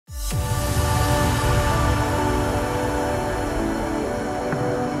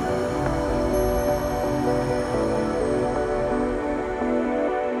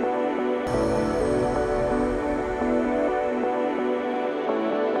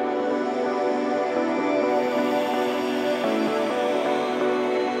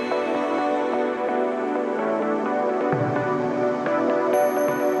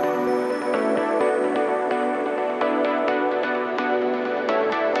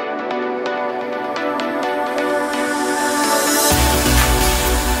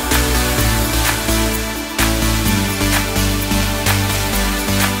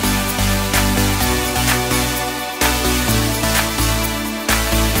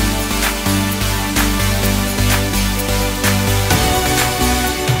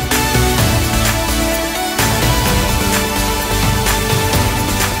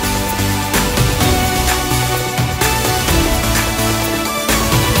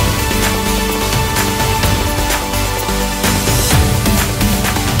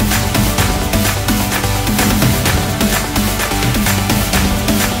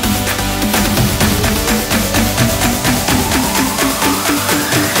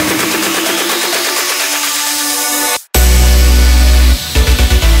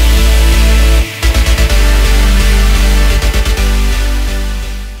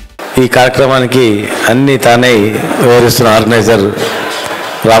ఈ కార్యక్రమానికి అన్ని తానే వివరిస్తున్న ఆర్గనైజర్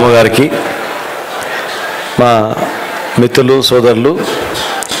రాము గారికి, మా మిత్రులు సోదరులు,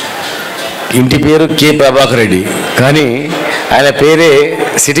 ఇంటి పేరు కె ప్రభాకర్ రెడ్డి కానీ ఆయన పేరే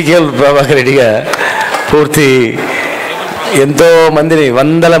సిటీ కేబుల్ ప్రభాకర్ రెడ్డిగా పూర్తి ఎంతో మందిని,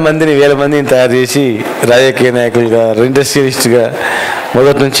 వందల మందిని, వేల మందిని తయారు చేసి రాజకీయ నాయకులుగా, ఇండస్ట్రియలిస్ట్గా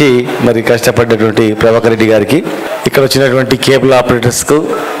మొదటి నుంచి మరి కష్టపడ్డటువంటి ప్రభాకర్ రెడ్డి గారికి, ఇక్కడ వచ్చినటువంటి కేబుల్ ఆపరేటర్స్కు,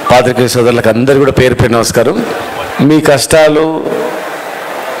 పాత్రికేయ సోదరులకు అందరూ కూడా పేరు పేరు నమస్కారం. మీ కష్టాలు,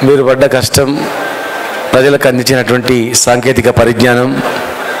 మీరు పడ్డ కష్టం, ప్రజలకు అందించినటువంటి సాంకేతిక పరిజ్ఞానం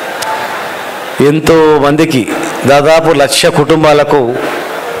ఎంతో మందికి, దాదాపు 1,00,000 కుటుంబాలకు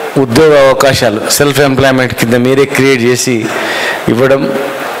ఉద్యోగ అవకాశాలు, సెల్ఫ్ ఎంప్లాయ్మెంట్ కింద మీరే క్రియేట్ చేసి ఇవ్వడం.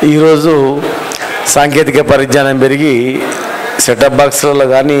 ఈరోజు సాంకేతిక పరిజ్ఞానం పెరిగి సెటప్ బాక్స్లలో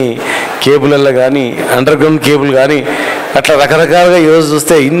కానీ, కేబుల్లో కానీ, అండర్ గ్రౌండ్ కేబుల్ కానీ అట్లా రకరకాలుగా ఈరోజు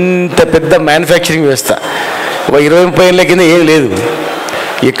చూస్తే ఇంత పెద్ద మ్యానుఫ్యాక్చరింగ్ వ్యవస్థ ఒక 20-30 ఏళ్ళ కింద ఏం లేదు.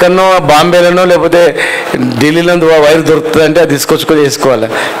 ఎక్కడనో బాంబేలోనో లేకపోతే ఢిల్లీలో వైర్ దొరుకుతుందంటే అది తీసుకొచ్చుకొని చేసుకోవాలి.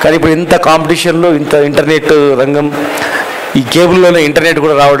 కానీ ఇప్పుడు ఇంత కాంపిటీషన్లో, ఇంత ఇంటర్నెట్ రంగం, ఈ కేబుల్లోనే ఇంటర్నెట్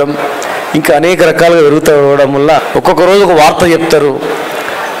కూడా రావడం, ఇంకా అనేక రకాలుగా పెరుగుతూ రావడం వల్ల ఒక్కొక్క రోజు ఒక వార్త చెప్తారు.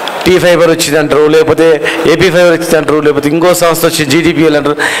 టీ ఫైబర్ వచ్చింది అంటారు, లేకపోతే ఏపీ ఫైబర్ వచ్చింది అంటారు, లేకపోతే ఇంకో సంస్థ వచ్చి జీడిపిఎల్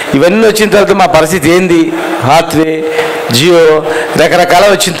అంటారు. ఇవన్నీ వచ్చిన తర్వాత మా పరిస్థితి ఏంది? హాత్వే, జియో రకరకాల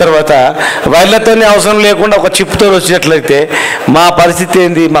వచ్చిన తర్వాత వైర్లతోనే అవసరం లేకుండా ఒక చిప్తో వచ్చినట్లయితే మా పరిస్థితి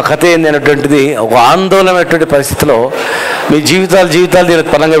ఏంది, మా కథ ఏంది అనేటువంటిది ఒక ఆందోళనటువంటి పరిస్థితిలో మీ జీవితాలు దీనికి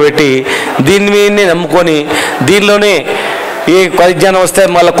పరంగా పెట్టి దీని మీదనే నమ్ముకొని దీనిలోనే ఏ పరిజ్ఞానం వస్తే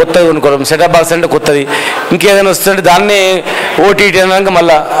మళ్ళీ కొత్తది కొనుక్కోవడం, సెటప్ బాక్స్ అంటే కొత్తది, ఇంకేదైనా వస్తుంటే దాన్నే ఓటీటీ అనగా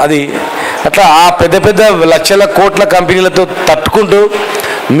మళ్ళీ అది అట్లా ఆ పెద్ద పెద్ద లక్షల కోట్ల కంపెనీలతో తట్టుకుంటూ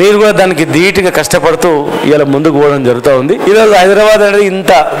మీరు కూడా దానికి ధీటుగా కష్టపడుతూ ఇలా ముందుకు పోవడం జరుగుతూ ఉంది. ఈరోజు హైదరాబాద్ అనేది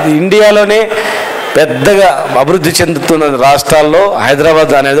ఇంత ఇండియాలోనే పెద్దగా అభివృద్ధి చెందుతున్న రాష్ట్రాల్లో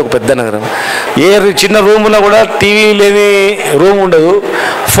హైదరాబాద్ అనేది ఒక పెద్ద నగరం. ఏ చిన్న రూమ్లో కూడా టీవీ లేని రూమ్ ఉండదు,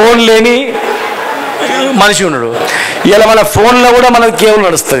 ఫోన్ లేని మనిషి ఉండడు. ఇలా మన ఫోన్లో కూడా మనకి కేబుల్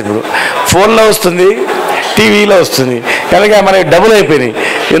నడుస్తుంది. ఇప్పుడు ఫోన్లో వస్తుంది, టీవీలో వస్తుంది, కనుక మనకి డబుల్ అయిపోయినాయి.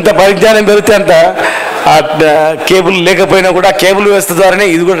 ఎంత పరిజ్ఞానం పెరిగితే అంత ఆ కేబుల్ లేకపోయినా కూడా కేబుల్ వ్యవస్థ ద్వారానే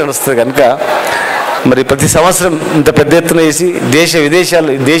ఇది కూడా నడుస్తుంది. కనుక మరి ప్రతి సంవత్సరం ఇంత పెద్ద ఎత్తున వేసి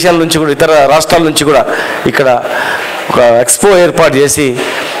దేశాల నుంచి కూడా, ఇతర రాష్ట్రాల నుంచి కూడా ఇక్కడ ఒక ఎక్స్పో ఏర్పాటు చేసి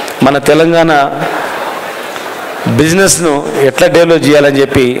మన తెలంగాణ బిజినెస్ను ఎట్లా డెవలప్ చేయాలని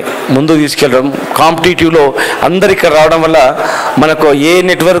చెప్పి ముందుకు తీసుకెళ్ళడం, కాంపిటేటివ్లో అందరు ఇక్కడ రావడం వల్ల మనకు ఏ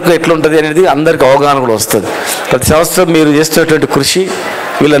నెట్వర్క్ ఎట్లా ఉంటుంది అనేది అందరికీ అవగాహన కూడా వస్తుంది. ప్రతి సంవత్సరం మీరు చేస్తున్నటువంటి కృషి,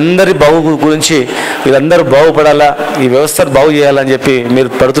 వీళ్ళందరి బాగు గురించి, వీళ్ళందరూ బాగుపడాలా, ఈ వ్యవస్థను బాగు చేయాలని చెప్పి మీరు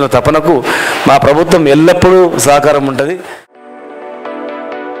పడుతున్న తపనకు మా ప్రభుత్వం ఎల్లప్పుడూ సహకారం ఉంటుంది.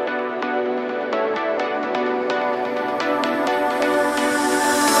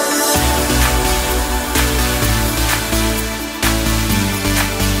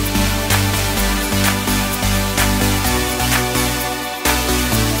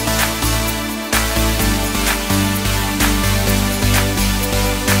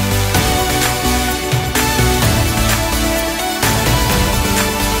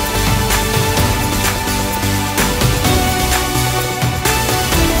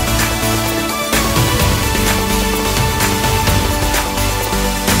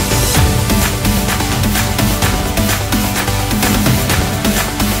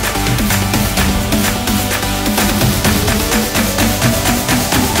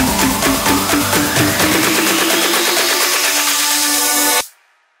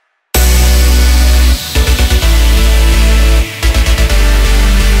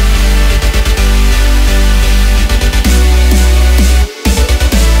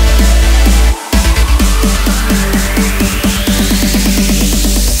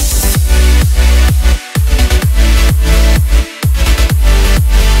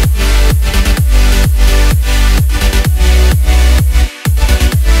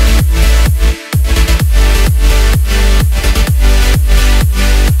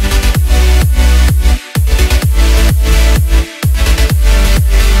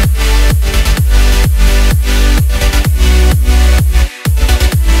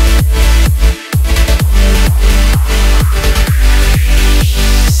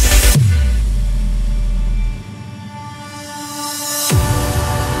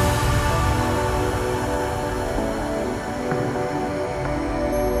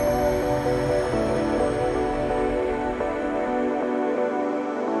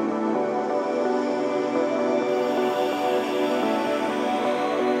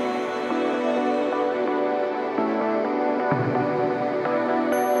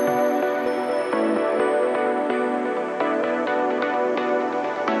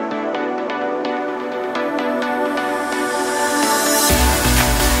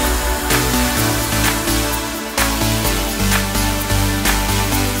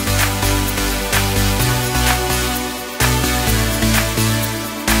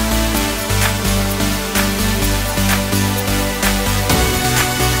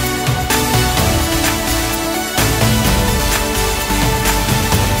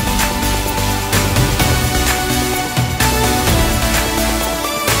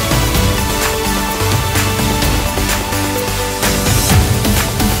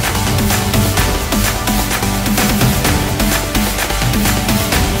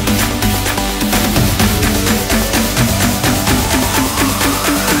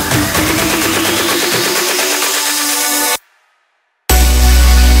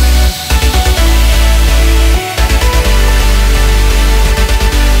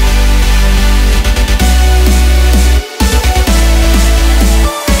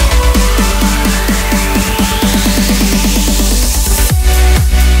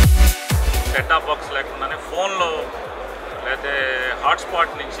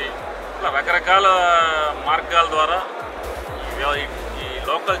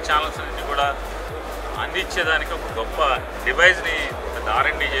 లోకల్ ఛానల్స్ అన్నింటినీ కూడా అందించేదానికి ఒక గొప్ప డివైజ్ని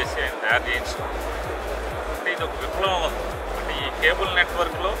R&D చేసి ఆయన తయారు చేయించడం అంటే ఇది ఒక విప్లవం. అంటే ఈ కేబుల్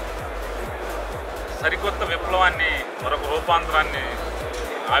నెట్వర్క్లో సరికొత్త విప్లవాన్ని, మరొక రూపాంతరాన్ని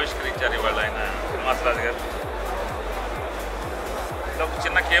ఆవిష్కరించారు ఇవాళ ఆయన శ్రీనివాసరాజు గారు. ఇది ఒక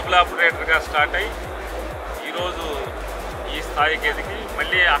చిన్న కేబుల్ ఆపరేటర్గా స్టార్ట్ అయ్యి ఈరోజు ఈ స్థాయికి ఎదిగి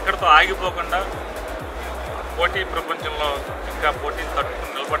మళ్ళీ అక్కడితో ఆగిపోకుండా పోటీ ప్రపంచంలో ఇంకా పోటీని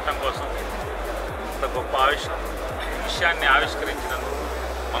తట్టుకుని నిలబడటం కోసం ఇంత గొప్ప విషయాన్ని ఆవిష్కరించినందుకు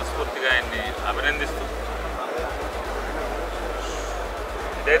మనస్ఫూర్తిగా ఆయన్ని అభినందిస్తూ,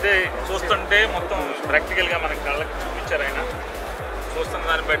 ఇదైతే చూస్తుంటే మొత్తం ప్రాక్టికల్గా మన కళ్ళకి చూపించారు ఆయన. చూస్తున్న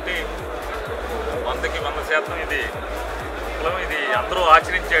దాన్ని బట్టి 100కి 100% ఇది అందరూ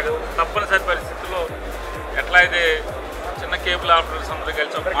ఆచరించాడు. తప్పనిసరి పరిస్థితుల్లో ఎట్లా అయితే చిన్న కేబుల్ ఆపరేటర్స్ అందరూ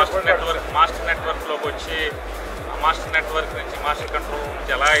కలిసి ఒక మాస్టర్ నెట్వర్క్లోకి వచ్చి ఆ మాస్టర్ నెట్వర్క్ నుంచి మాస్టర్ కంట్రోల్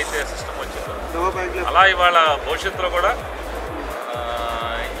నుంచి ఎలా అయితే సిస్టమ్ వచ్చిందో అలా ఇవాళ భవిష్యత్తులో కూడా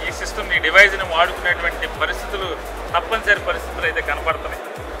ఈ సిస్టమ్, ఈ డివైజ్ని వాడుకునేటువంటి పరిస్థితులు, తప్పనిసరి పరిస్థితులు అయితే కనపడుతున్నాయి.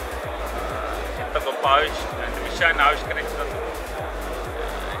 ఇంత గొప్ప విషయాన్ని ఆవిష్కరించినందుకు,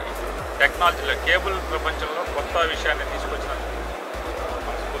 టెక్నాలజీలో కేబుల్ ప్రపంచంలో కొత్త విషయాన్ని తీసుకొచ్చినందుకు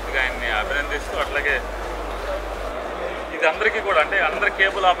మనస్ఫూర్తిగా ఆయన్ని అభినందిస్తూ, అట్లాగే ఇది అందరికీ కూడా అంటే అందరి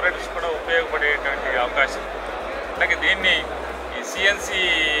కేబుల్ ఆపరేటర్స్ కూడా ఉపయోగపడేటువంటి అవకాశం. అలాగే దీన్ని ఈ CNC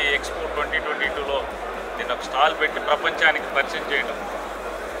EXPO 2022లో దీన్ని ఒక స్టాల్ పెట్టి ప్రపంచానికి పరిచయం చేయడం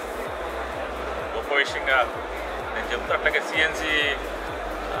గొప్ప విషయంగా నేను చెప్తూ, అట్లాగే CNC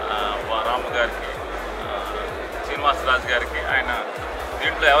రాము గారికి, శ్రీనివాసరాజు గారికి, ఆయన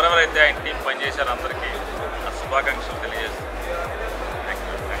దీంట్లో ఎవరెవరైతే ఆయన టీం పనిచేశారో అందరికీ శుభాకాంక్షలు తెలియజేస్తాను. Thank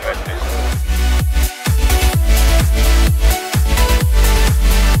you, congratulations.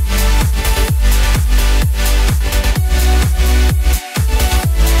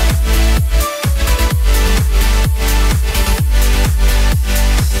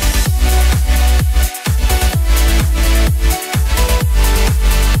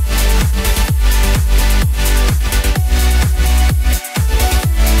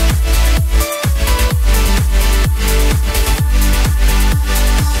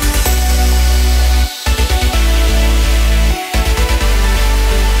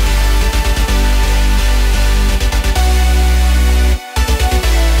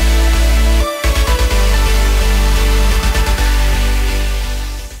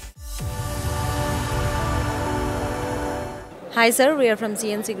 Hi sir, we are from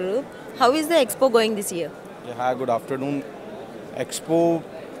CNC Group. How is the expo going this year? Yeah, hi, good afternoon. Expo,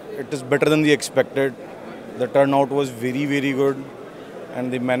 it is better than the expected. The turnout was very, very good, and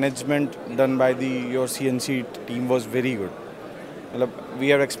the management done by your CNC team was very good. We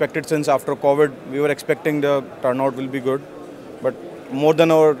have expected since after COVID, we were expecting the turnout will be good, but more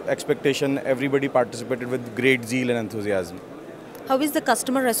than our expectation, everybody participated with great zeal and enthusiasm. How is the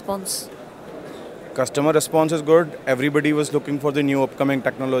customer response? Customer response is good. Everybody was looking for the new upcoming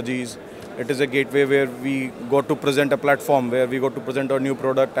technologies. It is a gateway where we got to present a platform where we got to present our new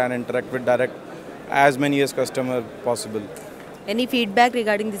product and interact with direct as many as customer possible. Any feedback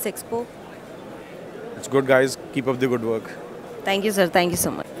regarding this expo? It's good, guys. Keep up the good work. Thank you sir, thank you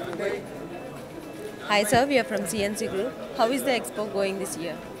so much. Hi sir, we are from CNC Group. How is the expo going this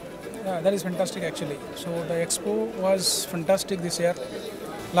year? That is fantastic actually. So the expo was fantastic this year.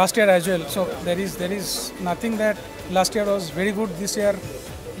 Last year as well. So there is nothing that last year was very good, this year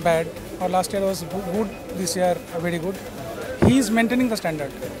bad, or last year was good, this year very good. He is maintaining the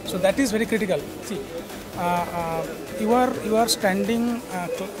standard. So that is very critical. See, you are standing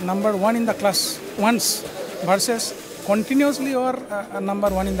number one in the class once versus continuously you are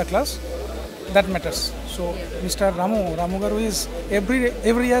number one in the class. That matters. So Mr. Ramu Garu is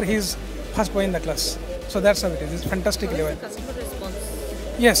every year he is first boy in the class. So that's how it is. It's fantastic level. Customer response?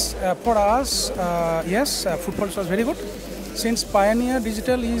 Yes, for us, yes, footfalls was very good. Since Pioneer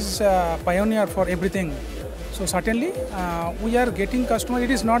Digital is pioneer for everything, so certainly we are getting customer.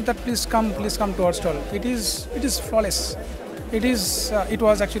 It is not that please come to our stall. It is flawless. It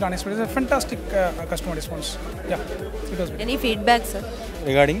was actually unexpected. It's a fantastic customer response. Yeah, it was. Any feedback sir?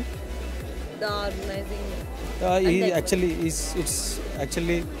 Regarding The organizing. it's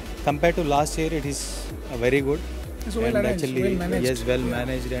actually compared to last year, it is very good. It's well And arranged, actually, well managed. yes, well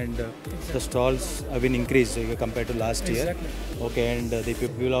managed, and the stalls have been increased compared to last year. Exactly. Okay, and the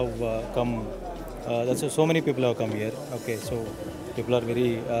people have come. So many people have come here. Okay, so people are very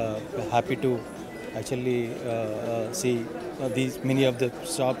happy to actually see these many of the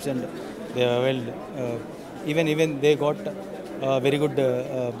shops, and they are well. Even they got very good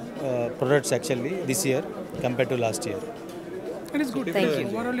products actually this year compared to last year. It is good. Thank you.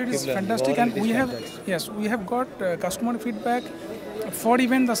 Overall, it is People are fantastic, involved and in we this have fantastic. we have got customer feedback for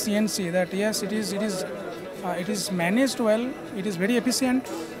even the CNC that yes, it is managed well. It is very efficient.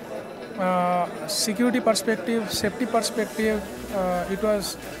 Security perspective, safety perspective, it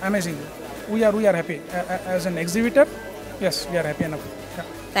was amazing. We are happy as an exhibitor. Yes, we are happy enough. Yeah.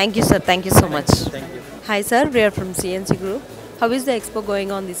 Thank you, sir. Thank you so much. Thank you. Hi, sir. We are from CNC Group. How is the expo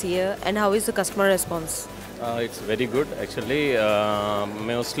going on this year, and how is the customer response? It's very good actually.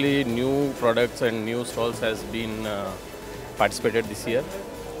 Mostly new products and new stalls has been participated this year.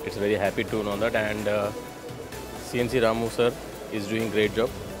 It's very happy to know that, and CNC Ramu sir is doing great job,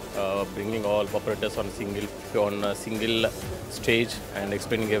 bringing all operators on a single stage and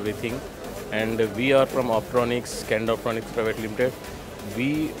explaining everything. And we are from Optronics, Canada Optronics Private Limited.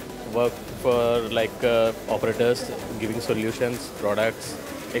 We work for operators, giving solutions, products,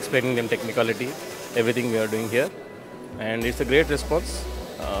 explaining them technicality, everything we are doing here, and it's a great response.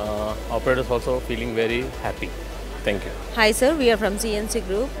 Operators also feeling very happy. Thank you. Hi, sir. We are from CNC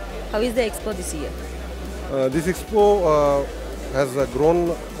Group. How is the expo this year? This expo has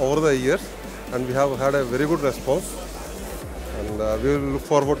grown over the years, and we have had a very good response, and we will look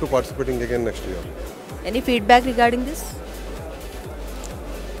forward to participating again next year. Any feedback regarding this?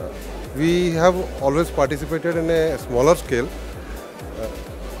 We have always participated in a smaller scale.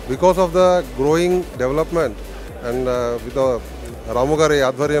 Because of the growing development and with the రాము గారి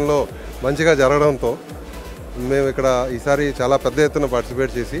ఆధ్వర్యంలో మంచిగా జరగడంతో మేము ఇక్కడ ఈసారి చాలా పెద్ద ఎత్తున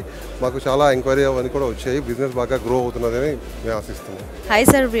పార్టిసిపేట్ చేసి మాకు చాలా ఎంక్వైరీ అవన్నీ కూడా వచ్చాయి. బిజినెస్ బాగా గ్రో అవుతున్నదని మేము ఆశిస్తున్నాం. Hi,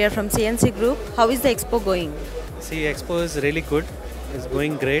 sir. We are from CNC Group. How is the expo going? See, expo is really good. It's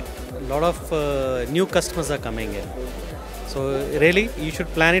going great. A lot of new customers are coming in. So really, you should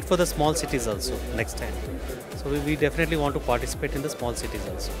plan it for the small cities also next time. So we definitely want to participate in the small cities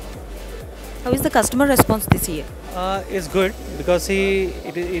also. How is the customer response this year? It's good because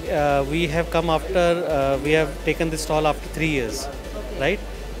we have come after, we have taken this stall after 3 years, right?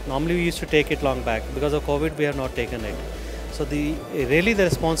 Normally we used to take it long back. Because of COVID, we have not taken it. So really the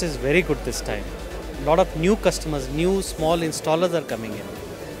response is very good this time. A lot of new customers, new small installers are coming in.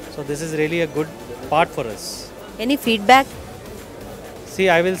 So this is really a good part for us. Any feedback? See,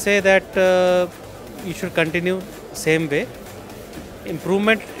 I will say that you should continue same way.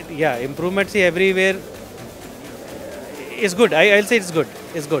 Improvement, see everywhere is good. I'll say it's good.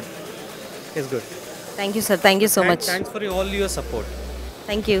 It's good. It's good. Thank you, sir. Thank you so much. Thanks for all your support.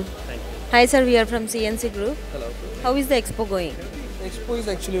 Thank you. Hi, sir. We are from CNC Group. Hello. How is the expo going? The expo is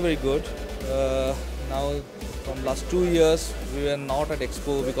actually very good. Now, from last 2 years, we were not at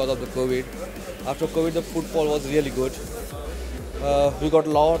expo because of the COVID. After COVID, the footfall was really good. We got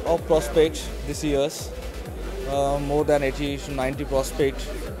a lot of prospects this year. More than 80 to 90 prospects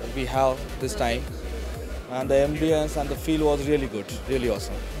we have this time. And the ambience and the feel was really good, really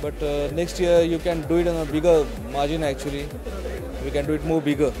awesome. But next year, you can do it on a bigger margin actually. We can do it more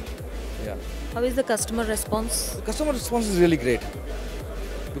bigger. Yeah. How is the customer response? The customer response is really great.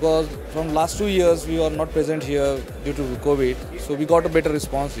 Because from last 2 years we are not present here due to COVID, so we got a better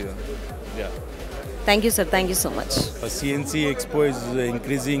response here. Yeah. Thank you, sir. Thank you so much. CNC EXPO is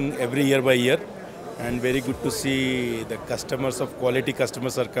increasing every year by year, and very good to see the customers of quality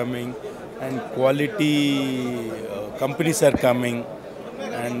customers are coming, and quality companies are coming,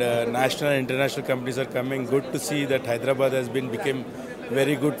 and national and international companies are coming. Good to see that Hyderabad has become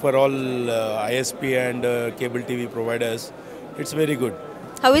very good for all ISP and cable TV providers. It's very good.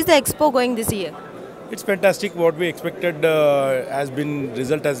 How is the expo going this year? It's fantastic. What we expected has been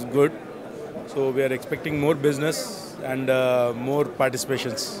result as good. So we are expecting more business and more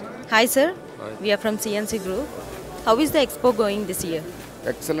participations. Hi, sir. We are from CNC Group. How is the expo going this year?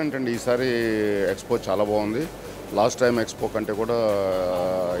 Excellent అండి. ఈసారి expo చాలా బాగుంది. Last time expo కంటే కూడా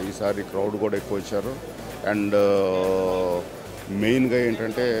ఈసారి crowd కూడా ఎక్కువ వచ్చారు. అండ్ మెయిన్గా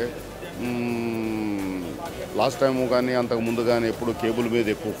ఏంటంటే లాస్ట్ టైము కానీ అంతకు ముందు కానీ ఎప్పుడు కేబుల్ మీద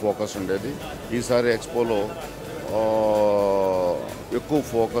ఎక్కువ ఫోకస్ ఉండేది. ఈసారి ఎక్స్పోలో ఎక్కువ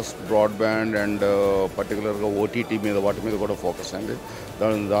ఫోకస్ బ్రాడ్బ్యాండ్ అండ్ పర్టికులర్గా ఓటీటీ మీద వాటి మీద కూడా ఫోకస్ అయింది.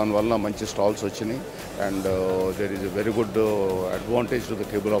 దానివల్ల మంచి స్టాల్స్ వచ్చినాయి. And there is a very good advantage to the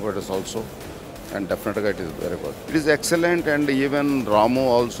cable operators also. And డెఫినెట్గా it is very good. It is excellent. And even Ramu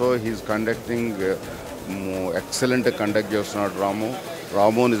also he's conducting excellent conduct చేస్తున్నాడు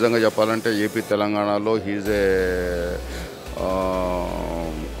రాము నిజంగా చెప్పాలంటే ఏపీ తెలంగాణలో he's a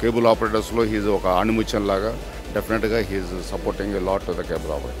cable ఆపరేటర్స్లో he's ఒక ఆణిముత్యం లాగా. Definitely, he is supporting a lot to the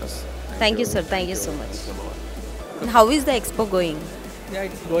cable operators. Thank you, sir. Thank you so much. And how is the expo going? Yeah,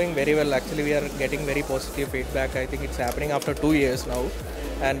 it's going very well. Actually, we are getting very positive feedback. I think it's happening after 2 years now.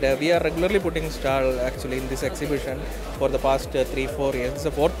 and we are regularly putting stall actually in this exhibition for the past 3-4 years. It's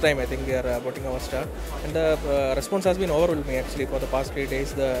the fourth time I think we are putting our stall, and the response has been overwhelming actually for the past 3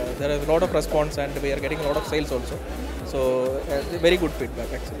 days. There is a lot of response and we are getting a lot of sales also. So very good feedback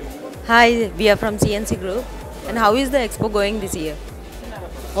actually. Hi, we are from CNC Group. And how is the expo going this year?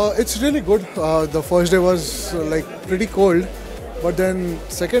 It's really good. The first day was like pretty cold, but then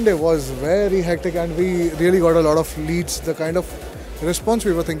second day was very hectic and we really got a lot of leads. The kind of response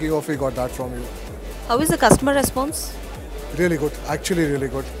we were thinking of, we got that from you. How is the customer response? Really good, actually really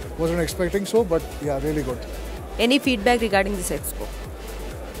good. Wasn't expecting so, but yeah, really good. Any feedback regarding this expo?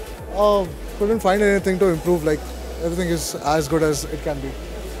 Couldn't find anything to improve, like everything is as good as it can be.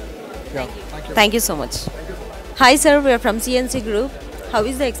 Yeah, thank you. Thank you so much. Hi sir, we are from CNC Group. How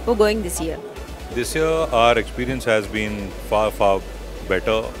is the expo going this year? This year our experience has been far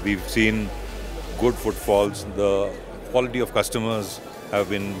better. We've seen good footfalls. The quality of customers have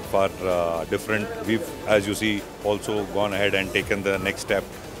been far different. We've, as you see, also gone ahead and taken the next step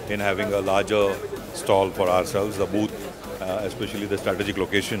in having a larger stall for ourselves, the booth, especially the strategic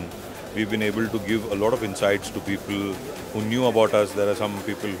location. We've been able to give a lot of insights to people who knew about us. There are some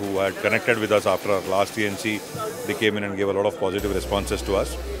people who had connected with us after our last CNC. They came in and gave a lot of positive responses to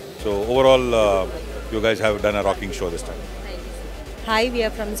us. So overall, you guys have done a rocking show this time. Hi, we are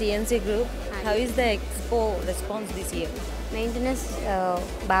from CNC Group. How is the expo response this year? Maintenance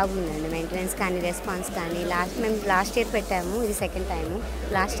బాగుందండి. Maintenance కానీ response కానీ last year పెట్టాము, ఇది second time.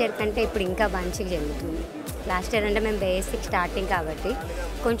 Last year కంటే ఇప్పుడు ఇంకా మంచిగా జరుగుతుంది. లాస్ట్ ఇయర్ అంటే మేము బేసిక్ స్టార్టింగ్ కాబట్టి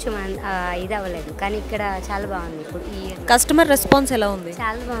కొంచెం ఇది అవ్వలేదు, కానీ ఇక్కడ చాలా బాగుంది. ఇప్పుడు ఈ ఇయర్ కస్టమర్ రెస్పాన్స్ ఎలా ఉంది?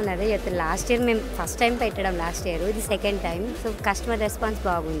 చాలా బాగుంది. అదే చెప్తాను, లాస్ట్ ఇయర్ మేము ఫస్ట్ టైం పెట్టడం, లాస్ట్ ఇయర్ ఇది second time. So customer response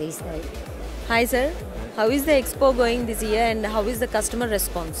బాగుంది ఈసారి. Hi sir, how is the expo going this year and how is the customer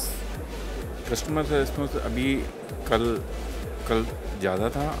response? Customer का रिस्पॉन्स अभी कल ज़्यादा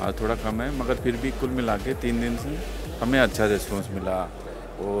था, आज थोड़ा कम है, मगर फिर भी कुल मिला के 3 दिन से हमें अच्छा रिस्पॉन्स मिला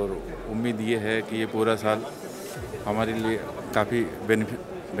और उम्मीद ये है कि ये पूरा साल हमारे लिए काफ़ी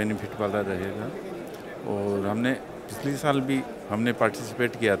बेनिफिट वाला रहेगा। और हमने पिछले साल भी हमने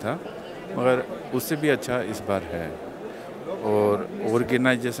पार्टिसिपेट किया था, मगर उससे भी अच्छा इस बार है। और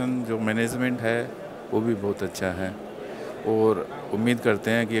ऑर्गेनाइजेशन जो मैनेजमेंट है वो भी बहुत अच्छा है और उम्मीद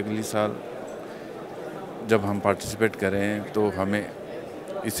करते हैं कि अगली साल जब हम पार्टिसिपेट करें तो हमें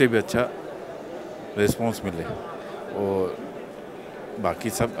इससे भी अच्छा रिस्पॉन्स मिले। और बाकी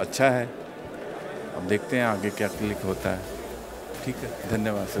सब अच्छा है, अब देखते हैं आगे क्या क्लिक होता है। ठीक है,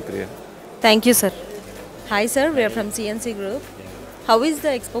 धन्यवाद, शुक्रिया। Thank you sir. Hi sir, we are from CNC Group. How is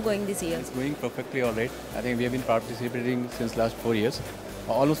the expo going this year? It's going perfectly all right. I think we have been participating since last 4 years,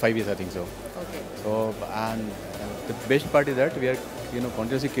 almost 5 years I think so. Okay. So and the best part is that we are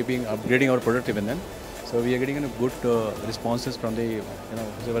continuously keeping upgrading our product even then. So we are getting good responses from the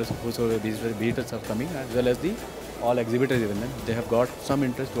whosoever visitors are coming, as well as the all exhibitors even then. They have got some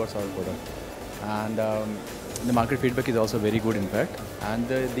interest towards our product, and the market feedback is also very good in fact.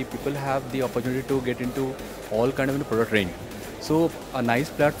 And the people have the opportunity to get into all kind of product range. So a nice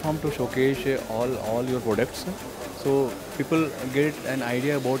platform to showcase all your products. So people get an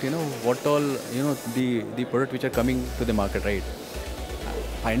idea about what all the product which are coming to the market, right?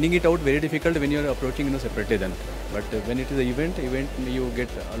 Finding it out very difficult when you are approaching separately then. But when it is an event you get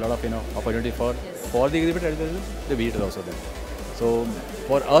a lot of opportunity for the exhibitor as well as the visitors also then. So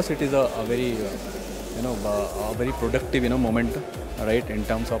for us it is a very a very productive moment, right, in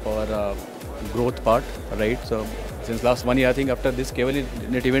terms of our growth part, right? So since last 1 year I think after this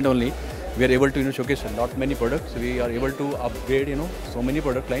net event only we are able to showcase a lot many products. We are able to upgrade so many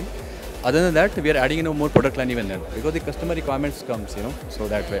product line. Other than that we are adding more product line even then, because the customer requirements comes so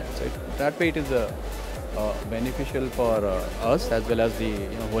that way. So that way it is beneficial for us as well as the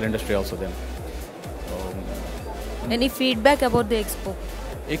whole industry also then. Any feedback about the expo?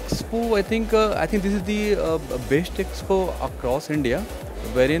 Expo, I think this is the best expo across India,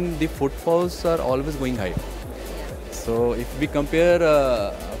 wherein the footfalls are always going high. So if we compare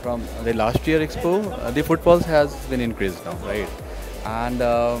from the last year expo, the footfalls has been increased now, right? And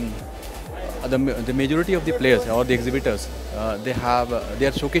the majority of the players or the exhibitors, they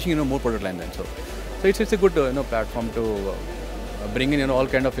are showcasing more product line then. So it's a good platform to bring in all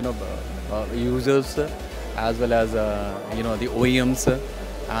kind of users as well as the OEMs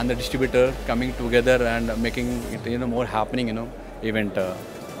and the distributor coming together and making it more happening event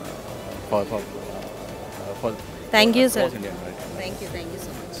for Thank you sir. India, right? Thank you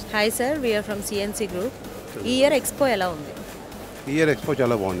so much. Hi sir, we are from CNC Group. ఈ year expo ఎలా ఉంది? ఈ year expo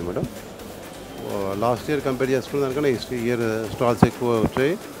చాలా బాగుంది madam. Last year compare చేసుకున్న దానికన్నా ఈ year stalls ఎక్కువ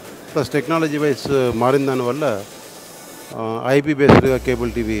వచ్చాయి. ప్లస్ టెక్నాలజీ వైజ్ మారిన దానివల్ల ఐపీ బేస్డ్గా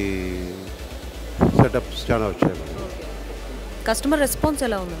కేబుల్ టీవీ సెటప్స్ చాలా వచ్చాయి మేడం. కస్టమర్ రెస్పాన్స్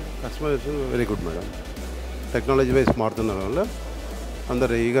ఎలా ఉంది? Customers very good madam. Technology wise మారుతున్న వల్ల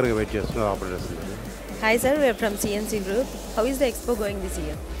అందరూ ఈగర్గా వెయిట్ చేస్తున్నారు, ఆపరేట్ చేస్తున్నారు. Hi sir, we are from CNC Group. How is the expo going this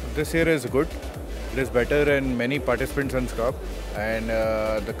year? This year is good. It is better and many participants on SCAP, and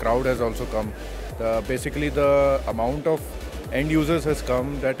the crowd has also come. Basically the amount of end users has come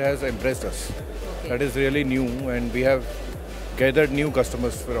that has impressed us. Okay. That is really new, and we have gathered new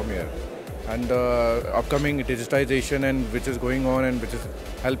customers from here. And the upcoming digitization and which is going on and which is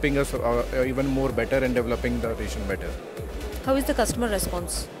helping us even more better and developing the station better. How is the customer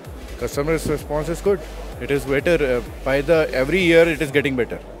response? Customer's response is good. It is better. Every year it is getting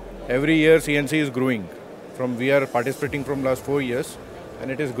better. Every year CNC is growing. We are participating from last 4 years, and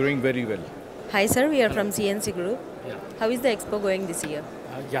it is growing very well. Hi sir, we are from CNC Group. Yeah. How is the expo going this year?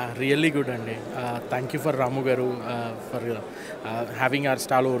 Yeah, really good Andy. Thank you for Ramu Garu for having our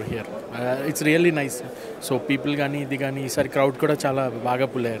stall over here. It's really nice. So people gani idi gani sir crowd kuda chala baga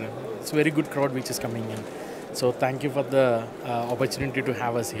pullaru. It's very good crowd which is coming in. So thank you for the opportunity to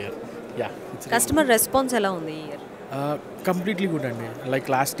have us here. Yeah. Customer response ela undi ee year? Completely good అండి. Like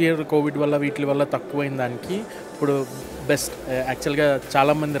last year Covid వల్ల వీటి వల్ల తక్కువైన దానికి ఇప్పుడు best. యాక్చువల్గా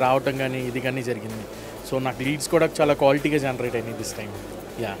చాలామంది రావటం కానీ ఇది కానీ జరిగింది. సో నాకు లీడ్స్ కూడా చాలా క్వాలిటీగా జనరేట్ అయినాయి this time.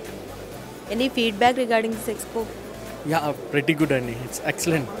 Yeah. Any feedback regarding this expo? Yeah, pretty good అండి. It's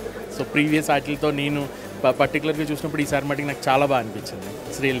excellent. సో ప్రీవియస్ వాటితో నేను పర్టికులర్గా చూసినప్పుడు ఈసారి మటుకు నాకు చాలా బాగా అనిపించింది.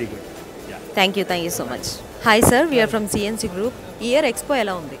 It's really good. Yeah. Thank you so much. Hi sir, we are from CNC group. ఈ ఇయర్ ఎక్స్పో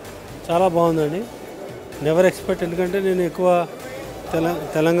ఎలా ఉంది? చాలా బాగుందండి. నెవర్ ఎక్స్పెక్ట్, ఎందుకంటే నేను ఎక్కువ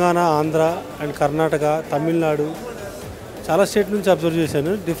తెలంగాణ, ఆంధ్ర అండ్ కర్ణాటక, తమిళనాడు చాలా స్టేట్ నుంచి అబ్జర్వ్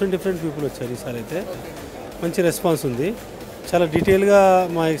చేశాను. డిఫరెంట్ పీపుల్ వచ్చారు. ఈసారి అయితే మంచి రెస్పాన్స్ ఉంది. చాలా డీటెయిల్గా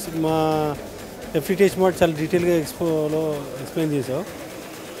మా ఎఫ్టీటీహెచ్ మార్ట్ చాలా డీటెయిల్గా ఎక్స్పోలో ఎక్స్ప్లెయిన్ చేసావు.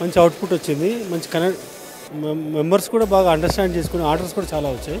 మంచి అవుట్పుట్ వచ్చింది. మంచి మెంబర్స్ కూడా బాగా అండర్స్టాండ్ చేసుకుని ఆర్డర్స్ కూడా చాలా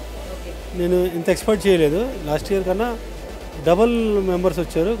వచ్చాయి. నేను ఇంత ఎక్స్పెక్ట్ చేయలేదు. లాస్ట్ ఇయర్ కన్నా డబల్ మెంబర్స్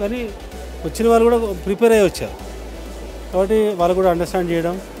వచ్చారు, కానీ వచ్చిన వాళ్ళు కూడా ప్రిపేర్ అయ్యి వచ్చారు. కాబట్టి వాళ్ళు కూడా అండర్స్టాండ్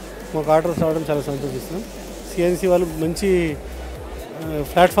చేయడం, మాకు ఆర్డర్స్ రావడం చాలా సంతోషిస్తున్నాం. సిఎన్సి వాళ్ళు మంచి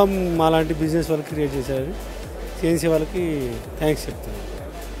ప్లాట్ఫామ్ మా లాంటి బిజినెస్ వాళ్ళకి క్రియేట్ చేశారు. సిఎన్సి వాళ్ళకి థ్యాంక్స్ చెప్తున్నాను.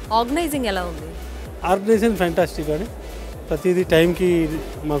 ఆర్గనైజింగ్ ఎలా ఉంది? ఆర్గనైజేషన్ ఫ్యాంటాస్టిక్ అని ప్రతిదీ టైంకి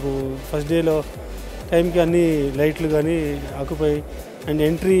మాకు ఫస్ట్ డేలో టైంకి అన్ని లైట్లు కానీ ఆక్యుపై అండ్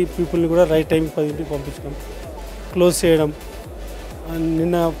ఎంట్రీ పీపుల్ని కూడా రైట్ టైంకి 10కి పంపించడం, క్లోజ్ చేయడం.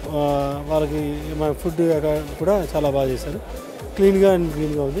 నిన్న వాళ్ళకి మా ఫుడ్ కూడా చాలా బాగా చేశారు. క్లీన్గా అండ్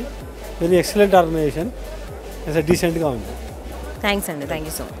గ్రీన్గా ఉంది. Very excellent organisation. డీసెంట్గా ఉంది. Thanks and thank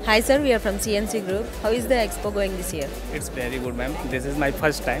you so much. Hi sir, we are from CNC Group. How is the expo going this year? It's very good, ma'am. This is my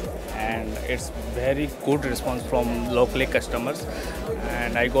first time, and it's very good response from locally customers.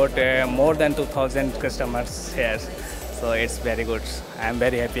 And I got more than 2,000 customers here, so it's very good. I am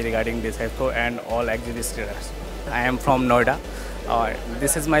very happy regarding this expo and all exhibitors. I am from Noida.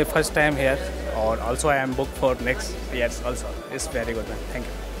 This is my first time here, or also I am booked for next years also. It's very good, ma'am. Thank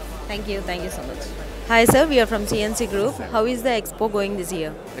you. Thank you so much. Hi sir, we are from CNC Group. How is the expo going this year?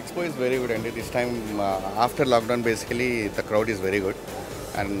 Expo is very good, and this time after lockdown basically the crowd is very good,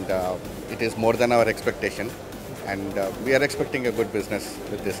 and it is more than our expectation, and we are expecting a good business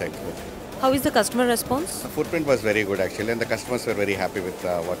with this expo. How is the customer response? The footprint was very good actually, and the customers were very happy with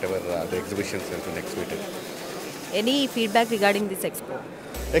whatever the exhibitions have been exhibited. Any feedback regarding this expo?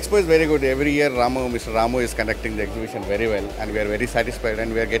 Expo is very good. Every year Mr. Ramu is conducting the exhibition very well, and we are very satisfied,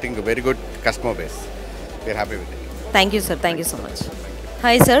 and we are getting a very good customer base. We are happy with it. Thank you sir, thank you so much.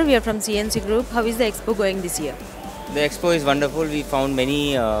 Hi sir, we are from CNC Group. How is the expo going this year? The expo is wonderful. We found many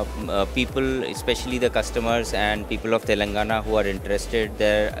people, especially the customers and people of Telangana who are interested.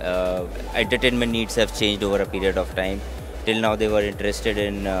 Their entertainment needs have changed over a period of time. Till now they were interested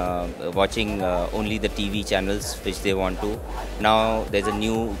in watching only the TV channels which they want to. Now there's a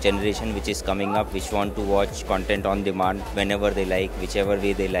new generation which is coming up which want to watch content on demand whenever they like, whichever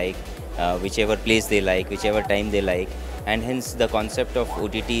way they like, whichever place they like, whichever time they like. And hence the concept of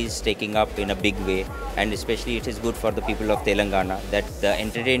OTT is taking up in a big way, and especially it is good for the people of Telangana that the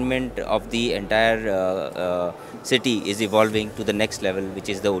entertainment of the entire city is evolving to the next level,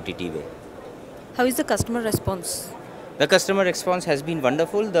 which is the OTT way. How is the customer response? The customer response has been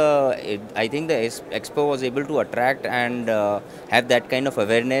wonderful. I think the expo was able to attract and have that kind of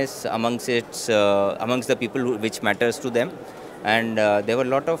awareness amongst the people which matters to them. and there were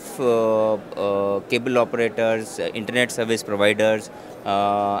a lot of cable operators, internet service providers,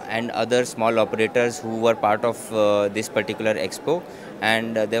 and other small operators who were part of this particular expo.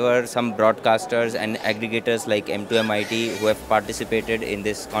 And there were some broadcasters and aggregators like M2MIT who have participated in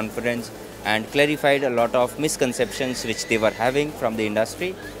this conference and clarified a lot of misconceptions which they were having from the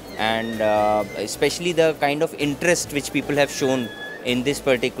industry, and especially the kind of interest which people have shown in this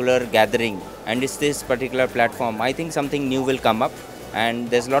particular gathering and this particular platform. I think something new will come up, and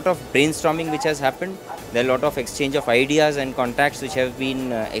there's a lot of brainstorming which has happened. There are a lot of exchange of ideas and contacts which have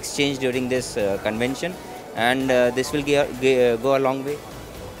been exchanged during this convention, and this will go a long way.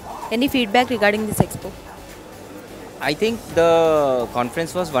 Any feedback regarding this expo? I think the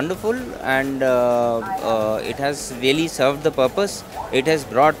conference was wonderful, and it has really served the purpose. It has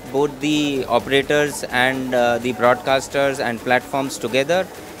brought both the operators and the broadcasters and platforms together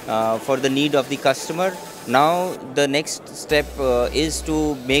for the need of the customer. Now the next step is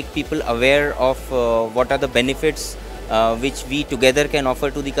to make people aware of what are the benefits which we together can offer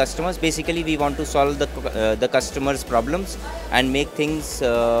to the customers. Basically, we want to solve the customers' problems and make things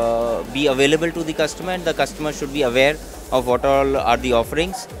be available to the customer, and the customer should be aware of what all are the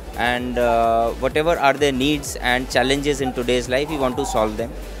offerings, and whatever are their needs and challenges in today's life, we want to solve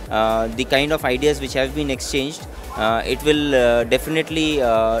them. The kind of ideas which have been exchanged, it will definitely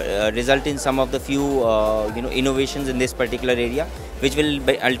result in some of the few innovations in this particular area, which will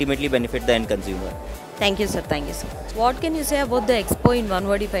ultimately benefit the end consumer. Thank you, sir. Thank you so much. What can you say about the expo in one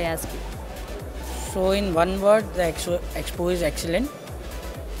word if I ask you? So in one word, the expo is excellent,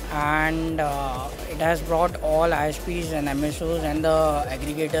 and it has brought all ISPs and MSOs and the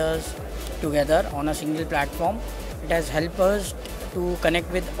aggregators together on a single platform. It has helped us to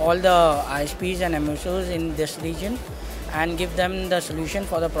connect with all the ISPs and MSOs in this region and give them the solution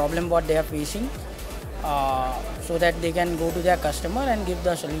for the problem what they are facing, so that they can go to their customer and give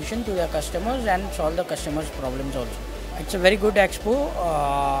the solution to their customers and solve the customers' problems also. It's a very good expo.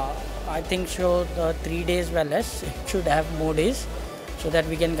 I think so the 3 days were less. It should have more days so that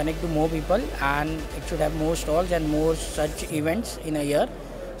we can connect to more people, and it should have more stalls and more such events in a year,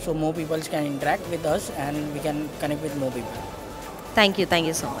 so more people can interact with us and we can connect with more people. Thank you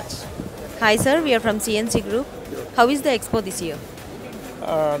so much. Hi sir, we are from CNC Group. How is the expo this year?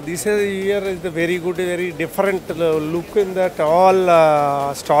 This year is the very good, very different look in that all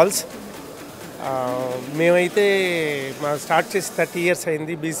stalls. మేమైతే start చేసి 30 years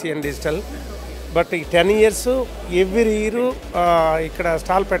అయింది BCN digital, but ఈ 10 years every year ఇక్కడ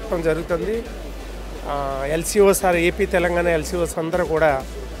stall పెట్టడం జరుగుతుంది. LCOs AP Telangana LCOs అందరూ కూడా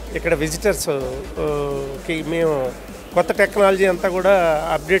ఇక్కడ విజిటర్స్కి మేము కొత్త టెక్నాలజీ అంతా కూడా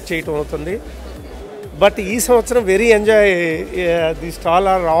అప్డేట్ చేయటం అవుతుంది. బట్ ఈ సంవత్సరం very enjoy the stall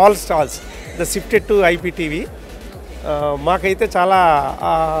are all stalls the shifted to IPTV. మాకైతే చాలా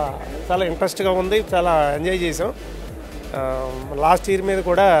ఇంట్రెస్ట్గా ఉంది, చాలా ఎంజాయ్ చేసాం. లాస్ట్ ఇయర్ మీద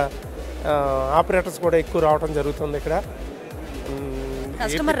కూడా ఆపరేటర్స్ కూడా ఎక్కువ రావడం జరుగుతుంది ఇక్కడ.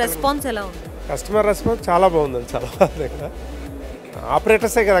 కస్టమర్ రెస్పాన్స్ ఎలా ఉంది? కస్టమర్ రెస్పాన్స్ చాలా బాగుంది, చాలా బాగుంది. ఇక్కడ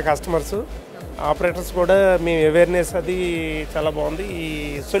ఆపరేటర్సే కదా కస్టమర్స్, ఆపరేటర్స్ కూడా మేము అవేర్నెస్ అది చాలా బాగుంది. ఈ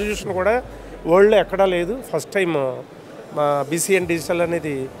సొల్యూషన్ కూడా వరల్డ్లో ఎక్కడా లేదు. ఫస్ట్ టైం మా BCN డిజిటల్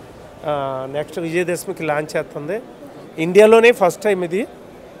అనేది నెక్స్ట్ విజయదశమికి లాంచ్ చేస్తుంది. ఇండియాలోనే ఫస్ట్ టైం ఇది.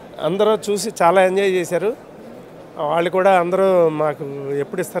 అందరూ చూసి చాలా ఎంజాయ్ చేశారు. వాళ్ళు కూడా అందరూ మాకు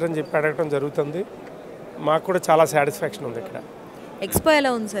ఎప్పుడు ఇస్తారని చెప్పి అడగడం జరుగుతుంది. మాకు కూడా చాలా సాటిస్ఫాక్షన్ ఉంది ఇక్కడ. ఎక్స్పో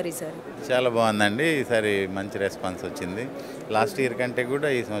ఎలా ఉంది సార్ ఈసారి? చాలా బాగుందండి. ఈసారి మంచి రెస్పాన్స్ వచ్చింది. లాస్ట్ ఇయర్ కంటే కూడా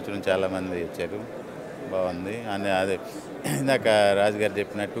ఈ సంవత్సరం చాలామంది వచ్చారు, బాగుంది. అదే ఇందాక రాజు గారు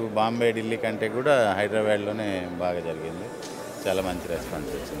చెప్పినట్టు బాంబే ఢిల్లీ కంటే కూడా హైదరాబాద్లోనే బాగా జరిగింది. చాలా మంచి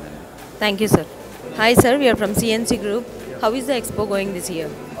రెస్పాన్స్ వచ్చిందండి. Thank you sir. Hi sir, we are from CNC Group. How is the expo going this year?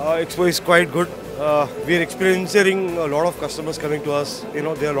 Expo is quite good. We are experiencing a lot of customers coming to us.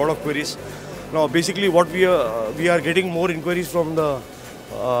 There are a lot of queries. Now, basically, what we are getting more inquiries from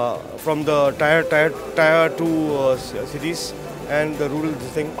the tier 2 cities and the rural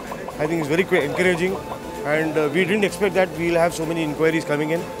thing. I think it's very encouraging, and we didn't expect that we'll have so many inquiries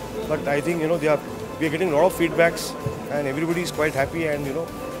coming in. But I think we are getting a lot of feedbacks, and everybody is quite happy. And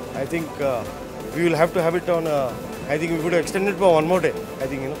I think we will have to have it on. I think we could extend it for one more day. I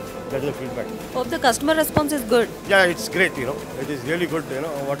think that's the feedback. Hope the customer response is good. Yeah, it's great. It is really good.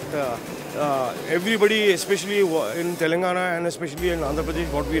 What everybody, especially in Telangana and especially in Andhra Pradesh,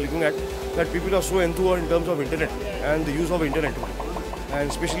 what we are looking at, that people are so enthused in terms of internet and the use of internet, and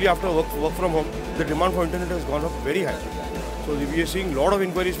especially after work from home, the demand for internet has gone up very high. So we are seeing a lot of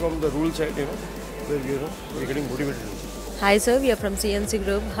inquiries from the rural side. Where we are getting motivated. Hi sir, we are from CNC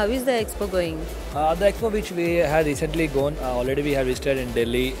Group. How is the expo going? The expo which we had recently gone, already we have visited in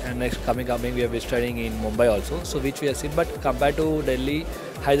Delhi, and next coming we are visiting in Mumbai also. So which we have seen, but compared to Delhi,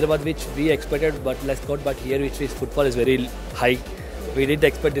 Hyderabad, which we expected but less good, but here which is footfall is very high. We didn't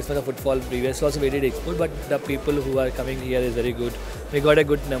expect this much of footfall previously also we did export, but the people who are coming here is very good. We got a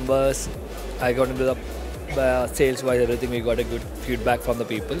good numbers. I got into the sales wise everything. We got a good feedback from the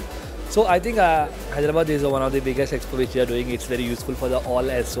people. So I think Hyderabad is one of the biggest expo which we are doing. It's very useful for the all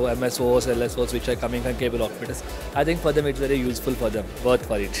SO, MSOs, LSOs which are coming from cable operators. I think for them it's very useful for them, worth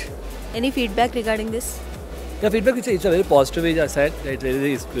for it. Any feedback regarding this? The feedback it's a very positive which I said. It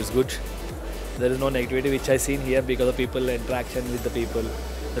really is good. There is no negativity which I seen here because of people interaction with the people.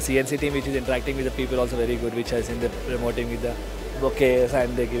 The CNC team which is interacting with the people also very good, which I seen they promoting with the bouquets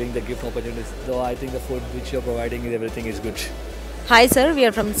and they're giving the gift opportunities. So I think the food which you're providing is everything is good. Hi sir, we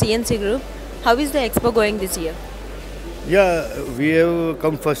are from CNC Group. How is the expo going this year? Yeah, we have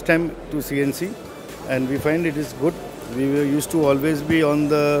come first time to CNC and we find it is good. We were used to always be on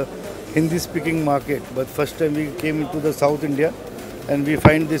the Hindi speaking market, but first time we came into the South India and we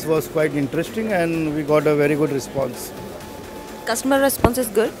find this was quite interesting and we got a very good response. Customer response is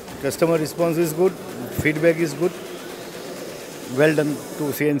good? Customer response is good, feedback is good. Well done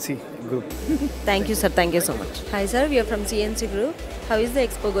to CNC Group. Thank you sir, thank you so much. Hi sir, we are from CNC Group. How is the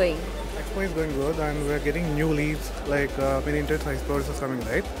expo going? Expo is going good and we're getting new leads like many internet explorers are coming,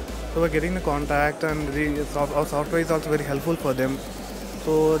 right? So we're getting the contact and our software is also very helpful for them.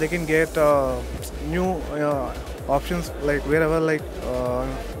 So they can get new options like wherever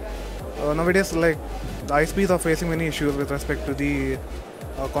nowadays like the ISPs are facing many issues with respect to the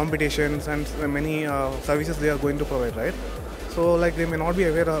competitions and many services they are going to provide, right? So like they may not be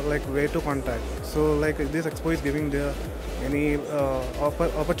aware of like where to contact. So like this expo is giving their any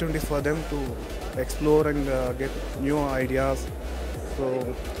opportunities for them to explore and get new ideas.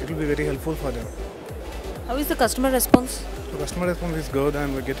 So it will be very helpful for them. How is the customer response? The customer response is good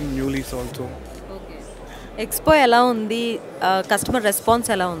and we're getting new leads also. Expo ఎలా ఉంది customer response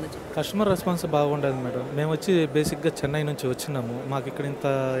ఎలా ఉంది customer response బాగుంటుంది madam. మేము వచ్చి బేసిక్గా చెన్నై నుంచి వచ్చినాము. మాకు ఇక్కడ ఇంత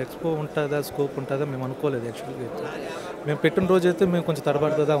ఎక్స్పో ఉంటుందా స్కోప్ ఉంటుందా మేము అనుకోలేదు యాక్చువల్గా. మేము పెట్టిన రోజు అయితే మేము కొంచెం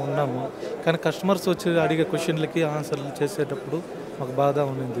తడబడుతుందా ఉన్నాము, కానీ కస్టమర్స్ వచ్చి అడిగే క్వశ్చన్లకి ఆన్సర్లు చేసేటప్పుడు మాకు బాగా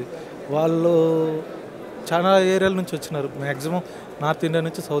ఉన్నింది. వాళ్ళు చాలా ఏరియాల నుంచి వచ్చినారు. మ్యాక్సిమం నార్త్ ఇండియా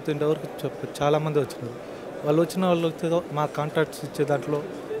నుంచి సౌత్ ఇండియా వరకు చాలామంది వచ్చినారు. వాళ్ళు వచ్చిన వాళ్ళతో మా కాంటాక్ట్స్ ఇచ్చే దాంట్లో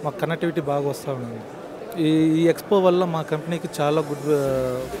మాకు కనెక్టివిటీ బాగా వస్తూ ఉంది. ఈ ఎక్స్పో వల్ల మా కంపెనీకి చాలా గుడ్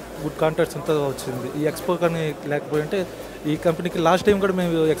కాంటాక్ట్స్ అంతా వచ్చింది. ఈ ఎక్స్పో కానీ లేకపోయింటే ఈ కంపెనీకి లాస్ట్ టైం కూడా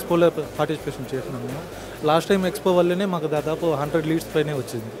మేము ఎక్స్పోలో పార్టిసిపేషన్ చేసినాము. లాస్ట్ టైం ఎక్స్పో వల్లనే మాకు దాదాపు 100 లీడ్స్ పైనే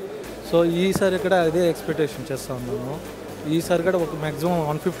వచ్చింది. సో ఈసారి కూడా అదే ఎక్స్పెక్టేషన్ చేస్తూ ఉన్నాము. ఈసారి కూడా ఒక మ్యాక్సిమం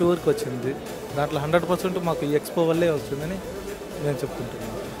 150 వరకు వచ్చింది. దాంట్లో 100% మాకు ఈ ఎక్స్పో వల్లే వచ్చిందని నేను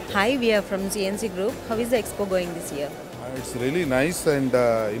చెప్తుంటున్నాను. Hi, we are from CNC Group. How is the expo going this year? It's really nice and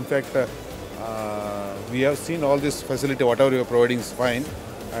in fact we have seen all this facility, whatever you are providing is fine,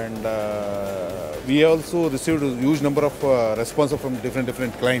 and we also received a huge number of responses from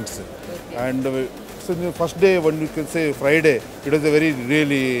different clients. And so the first day, when you can say Friday, it was a very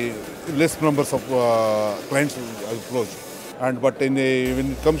really less numbers of clients approached. And but when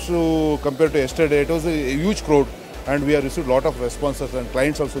it comes to compared to yesterday, it was a huge crowd, and we have received a lot of responses, and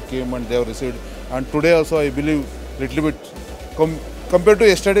clients also came and they have received. And today also, I believe little bit compared to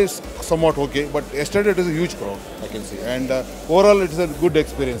yesterday is somewhat okay, but yesterday it was a huge crowd, I can see, and overall it is a good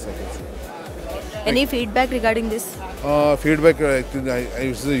experience, I can see. Any feedback regarding this? Feedback,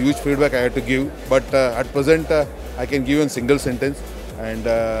 it's a huge feedback I had to give, but at present I can give in single sentence, and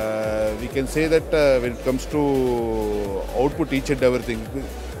we can say that when it comes to output each and everything,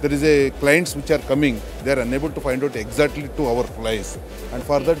 there is a clients which are coming, they are unable to find out exactly to our place, and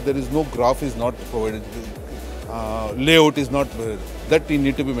for that there is no graph is not provided. Layout is not that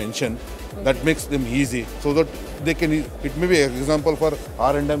need to be mentioned. That makes them easy, so that they can. It may be an example for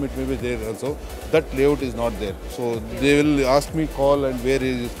R&M. It may be there also. That layout is not there, so they will ask me call and where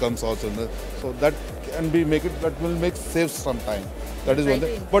it comes also. So that can be make it. That will make save some time. That is one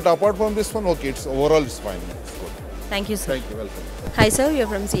thing. But apart from this one, okay, it's overall it's fine. It's good. Thank you, sir. Thank you. Welcome. Hi, sir. We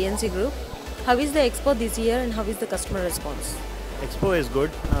are from CNC Group. How is the expo this year, and how is the customer response? Expo is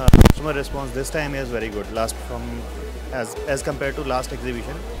good. Customer response this time is very good. As compared to last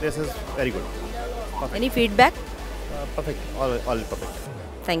exhibition, this is very good. Perfect. Any feedback? Perfect. All perfect.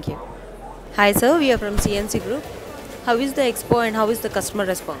 Thank you. Hi, sir. We are from CNC Group. How is the expo, and how is the customer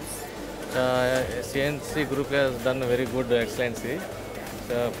response? CNC Group has done very good excellency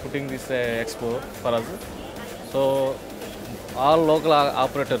putting this expo for us. So all local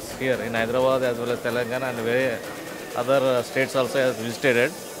operators here in Hyderabad as well as Telangana and other states also has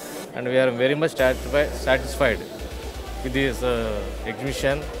visited, and we are very much satisfied with this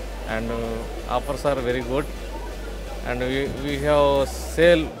exhibition, and offers are very good, and we have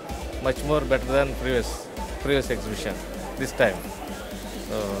sale much more better than previous exhibition this time.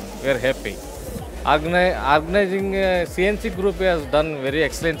 So we are happy. Organizing CNC group has done very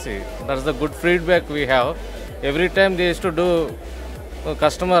excellently. That's the good feedback we have. Every time they used to do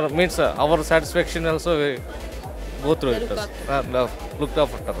customer means our satisfaction also we go through it. Looked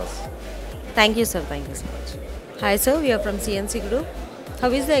after us. Thank you, sir. Thank you so much. Hi, sir. We are from CNC Group. How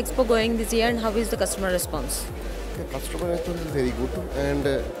is the expo going this year, and how is the customer response? The customer response is very good, and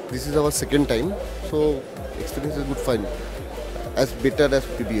this is our second time, so experience is good, fine, as better as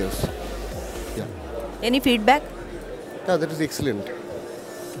previous. Yeah. Any feedback? Yeah, that is excellent.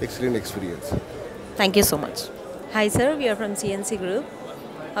 Excellent experience. Thank you so much. Hi, sir. We are from CNC Group.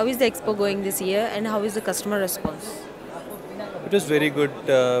 How is the expo going this year, and how is the customer response? It was very good,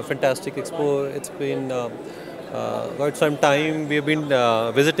 fantastic expo. It's been quite some time we have been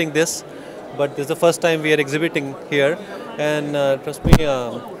visiting this, but this is the first time we are exhibiting here. And trust me,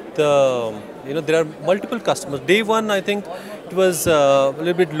 there are multiple customers. Day one, I think it was a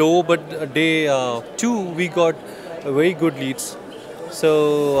little bit low, but day two we got very good leads.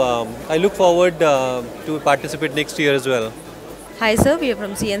 So I look forward to participate next year as well. Hi, sir. We are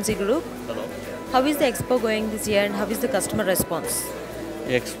from CNC Group. Hello. How is the expo going this year, and how is the customer response?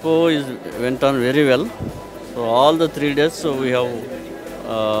 Expo went on very well. So all the 3 days, so we have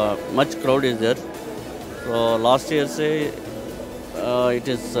much crowd is there. So last year say it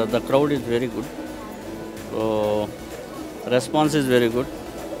is the crowd is very good. So response is very good.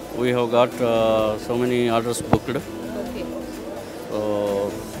 We have got so many orders booked. Okay.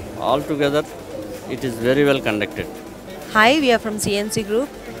 So altogether, it is very well conducted. Hi, we are from CNC Group.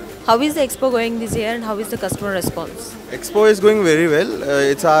 How is the expo going this year, and how is the customer response? Expo is going very well.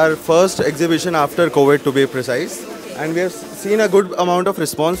 It's our first exhibition after COVID, to be precise, and we have seen a good amount of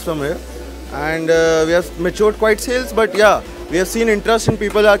response from here, and we have matured quite sales, but yeah, we have seen interest in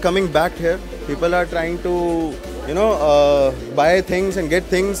people are coming back here. People are trying to, buy things and get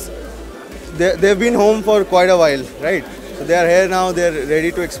things. They've been home for quite a while, right? So they are here now, they're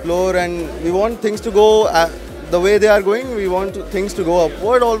ready to explore, and we want things to go the way they are going. We want things to go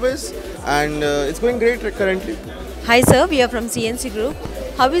upward always, and it's going great currently. Hi, sir. We are from CNC Group.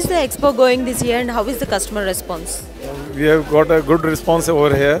 How is the expo going this year, and how is the customer response? We have got a good response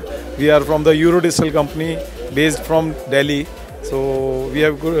over here. We are from the Eurodigital company based from Delhi, so we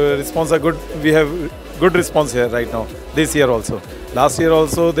have good response. We have good response here right now. This year also. Last year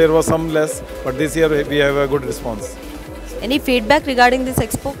also there was some less, but this year we have a good response. Any feedback regarding this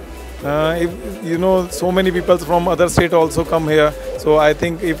expo? So many people from other state also come here. So I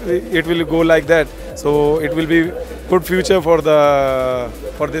think if it will go like that, so it will be good future for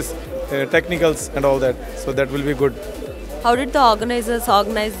this technicals and all that. So that will be good. How did the organizers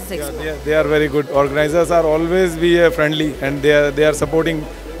organize this expo? Yeah, they are very good. Organizers are always be friendly, and they are supporting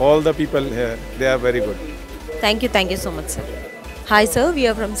all the people here. They are very good. Thank you so much, sir. Hi, sir. We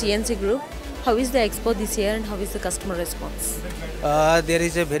are from CNC Group. How is the expo this year, and how is the customer response? There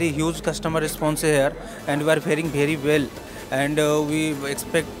is a very huge customer response here, and we are faring very well. And we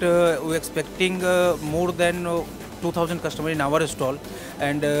expecting more than 2,000 customers in our stall,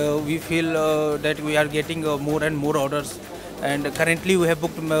 and we feel that we are getting more and more orders. And currently we have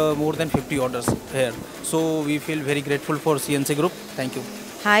booked more than 50 orders here. So we feel very grateful for CNC Group. Thank you.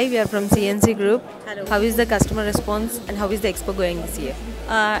 Hi, we are from CNC Group. Hello. How is the customer response, and how is the expo going this year?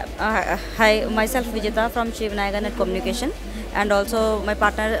 Hi, myself Vijeta from Shivanagar Net Communication, and also my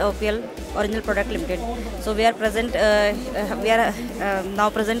partner OPL Original Product Limited. So we are present. We are now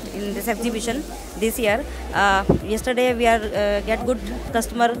present in this exhibition this year. Yesterday we are get good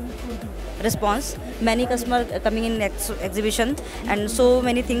customer response. Many customers coming in exhibition, and so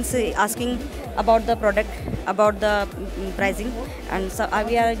many things asking about the product, about the pricing, and so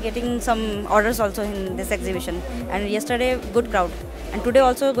we are getting some orders also in this exhibition. And yesterday good crowd, and today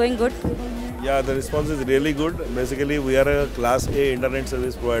also going good. Yeah, the response is really good. Basically, we are a Class A internet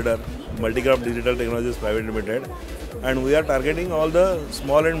service provider, Multicraft Digital Technologies Private Limited, and we are targeting all the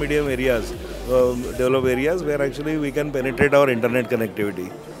small and medium areas, developed areas where actually we can penetrate our internet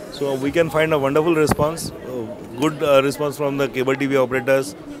connectivity. So we can find a wonderful response, good response from the cable TV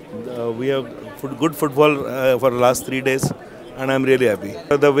operators. We have good footfall for the last 3 days, and I'm really happy.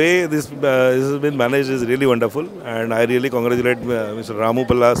 The way this has been managed is really wonderful, and I really congratulate Mr. Ramu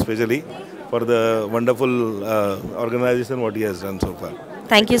Palla especially for the wonderful organization what he has done so far.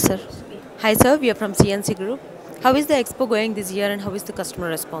 Thank you, sir. Hi, sir. We are from CNC Group. How is the expo going this year, and how is the customer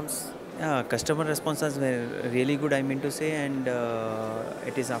response? Yeah, customer responses were really good, I mean to say, and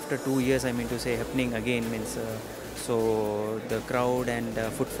it is after 2 years, I mean to say, happening again. Means so the crowd and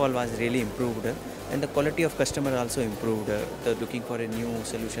footfall was really improved, and the quality of customer also improved. The looking for a new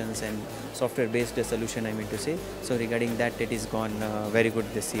solutions and software-based solution, I mean to say. So regarding that, it is gone very good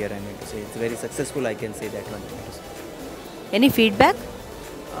this year, I mean to say. It's very successful, I can say that one. I mean to say. Any feedback?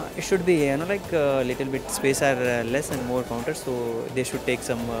 It should be, like little bit space are less and more counters, so they should take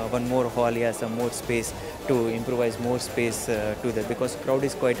some one more hall, yeah, some more space to improvise more space to that, because crowd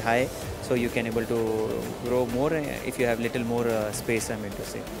is quite high, so you can able to grow more if you have little more space, I mean to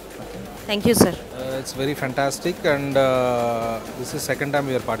say. Okay. Thank you, sir. It's very fantastic, and this is second time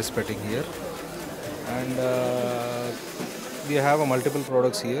we are participating here, and we have multiple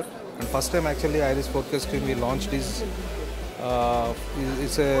products here, and first time actually Iris Forecasting we launched this.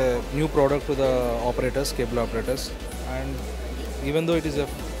 It's a new product to the operators, cable operators, and even though it is a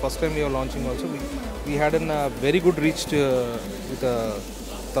first time we are launching also, we had a very good reach with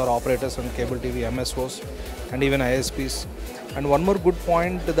our operators on cable TV, MSOs and even ISPs. And one more good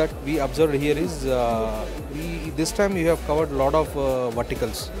point that we observed here is this time we have covered a lot of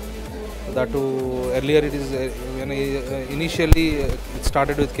verticals. That earlier it is initially it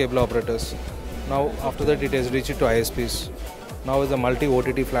started with cable operators. Now after that it has reached to ISPs. Now is a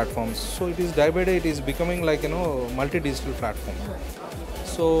multi-OTT platforms. So it is day by day it is becoming like multi-digital platform.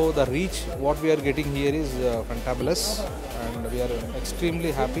 So the reach what we are getting here is fantabulous, and we are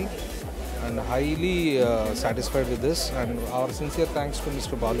extremely happy and highly satisfied with this. And our sincere thanks to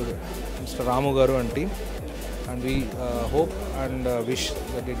Mr. Balu, Mr. Ramu Garu and team. And we hope and wish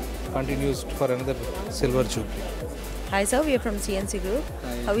that it continues for another silver jubilee. Hi sir, we are from CNC Group.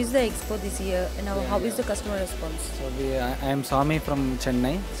 Hi. How is the expo this year, and how is the customer response? So I am Swami from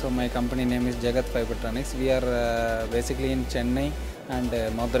Chennai. So my company name is Jagat Fibertronics. We are basically in Chennai and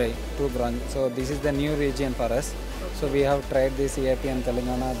Madurai, 2 branches. So this is the new region for us. So we have tried this EAP and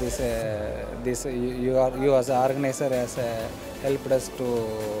Telangana. You as an organizer has helped us to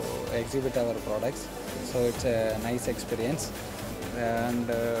exhibit our products. So it's a nice experience, and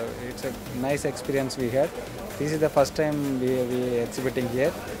it's a nice experience we had. This is the first time we exhibiting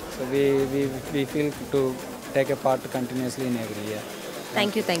here, so we feel to take a part continuously in every year.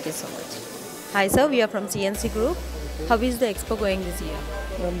 Thank you so much. Hi sir, we are from CNC Group. How is the expo going this year?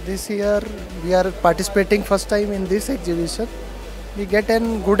 This year we are participating first time in this exhibition. We get a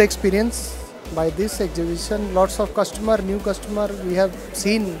good experience by this exhibition. Lots of new customer we have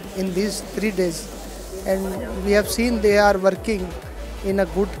seen in these 3 days, and we have seen they are working in a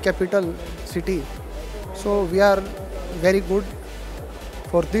good capital city. So we are very good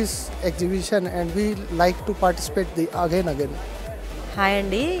for this exhibition, and we like to participate again. Hi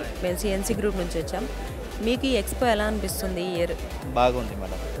అండి, మేము CNC group నుంచి వచ్చాం. మీకు ఈ expo ఎలా అనిపిస్తుంది ఈ year? బాగుంది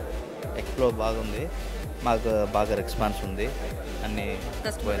మేడం, ఎక్స్పో బాగుంది, మాకు బాగా రెస్పాన్స్ ఉంది, అన్ని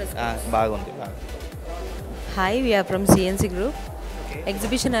బాగుంది. Hi, we are from CNC Group.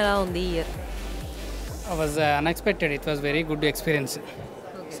 Exhibition ఎలా ఉంది ఈ year? It was unexpected. It was very good experience.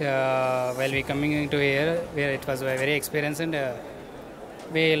 So, while we coming into here, where it was a very experience, and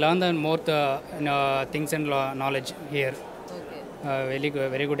we learned more things and knowledge here.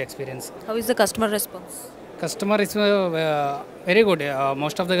 Very good experience. How is the customer response? Customer is very good.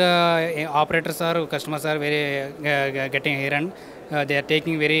 Most of the operators or customers are very getting here, and they are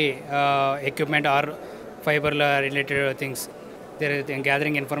taking very equipment or fiber related things. They are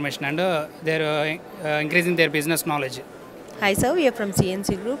gathering information, and they are increasing their business knowledge. Hi sir, we are from CNC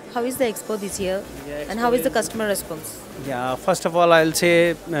Group. How is the expo this year, and how is the customer response? Yeah, first of all I'll say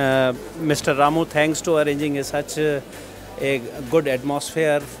Mr. Ramu, thanks to arranging such a good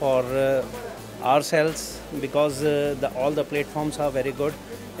atmosphere for ourselves, because all the platforms are very good,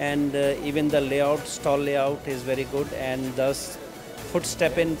 and even the stall layout is very good, and thus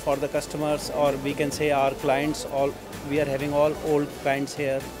footstep in for the customers, or we can say our clients. We are having all old clients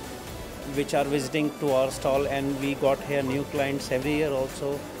here which are visiting to our stall, and we got here new clients every year also,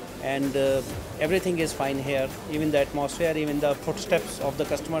 and everything is fine here. Even the atmosphere, even the footsteps of the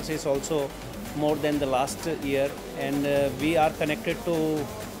customers is also more than the last year, and we are connected to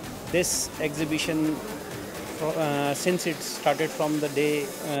this exhibition since it started from the day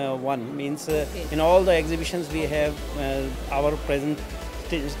one. Means in all the exhibitions we have our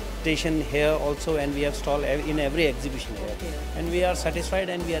presentation here also, and we have stall in every exhibition here, and we are satisfied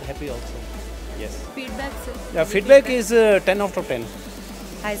and we are happy also. Yes. Feedback, sir? Yeah, feedback is 10 out of 10.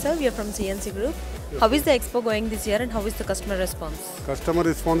 Hi sir, we are from CNC Group. How is the expo going this year, and how is the customer response? Customer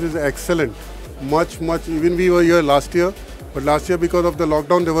response is excellent. Much. Even we were here last year, but last year because of the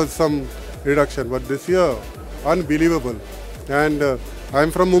lockdown there was some reduction, but this year unbelievable. And I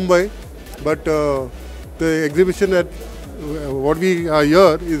am from Mumbai, but the exhibition at what we are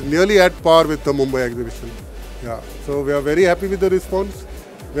here is nearly at par with the Mumbai exhibition. Yeah, so we are very happy with the response.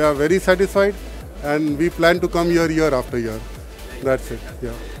 We are very satisfied, and we plan to come here year after year. That's it.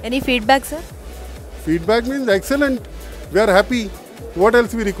 Yeah. Any feedback, sir? Feedback means excellent. We are happy. What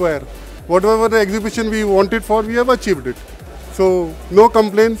else we require? Whatever the exhibition we wanted for, we have achieved it. So no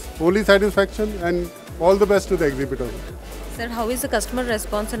complaints, only satisfaction, and all the best to the exhibitor. Sir, how is the customer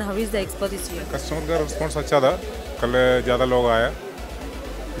response and how is the expo this year? Customer का response अच्छा था. कल ज़्यादा लोग आया.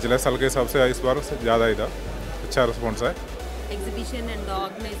 पिछले साल के हिसाब से इस बार ज़्यादा ही था. अच्छा रिस्पॉन्स है. Exhibition and the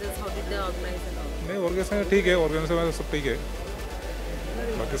organizers, how did they organize and all? नहीं ऑर्गेनाइजेशन ठीक है. ऑर्गेनाइजेशन में सब ठीक है.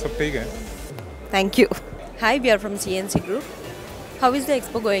 बाकी सब ठीक है. Thank you. Hi, we are from CNC Group. How is the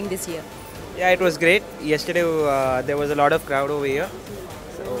expo going this year? Yeah, it was great. Yesterday there was a lot of crowd over here.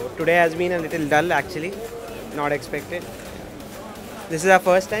 So today has been a little dull actually. Not expected. This is our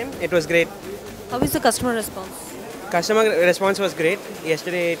first time. It was great. How is the customer response? Customer response was great.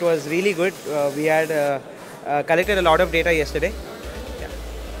 Yesterday it was really good. We had collected a lot of data yesterday.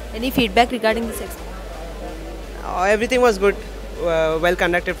 Any feedback regarding this expo? Everything was good. Well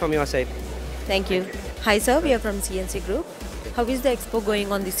conducted from your side. Thank you. Hi sir, we are from CNC Group. How is the expo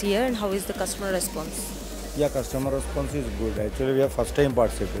going on this year and how is the customer response? Yeah, customer response is good. Actually, we are first time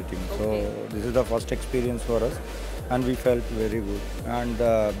participating. So this is the first experience for us and we felt very good. And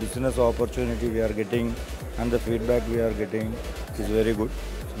the business opportunity we are getting and the feedback we are getting is very good.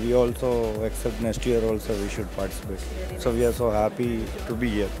 We also accept next year also we should participate. So we are so happy to be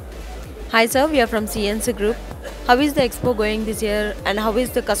here. Hi sir, we are from CNC Group. How is the expo going this year and how is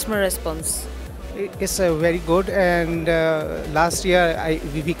the customer response? It's very good, and last year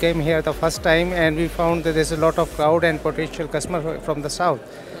we came here the first time and we found that there's a lot of crowd and potential customer from the south.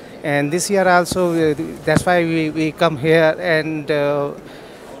 And this year also, that's why we come here,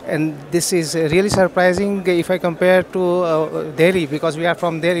 and this is really surprising if I compare to Delhi, because we are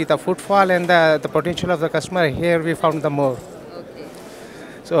from Delhi. The footfall and the potential of the customer here we found the more.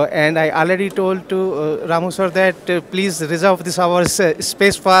 So, and I already told to Ramu sir that please reserve this hour's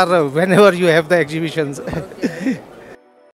space for whenever you have the exhibitions.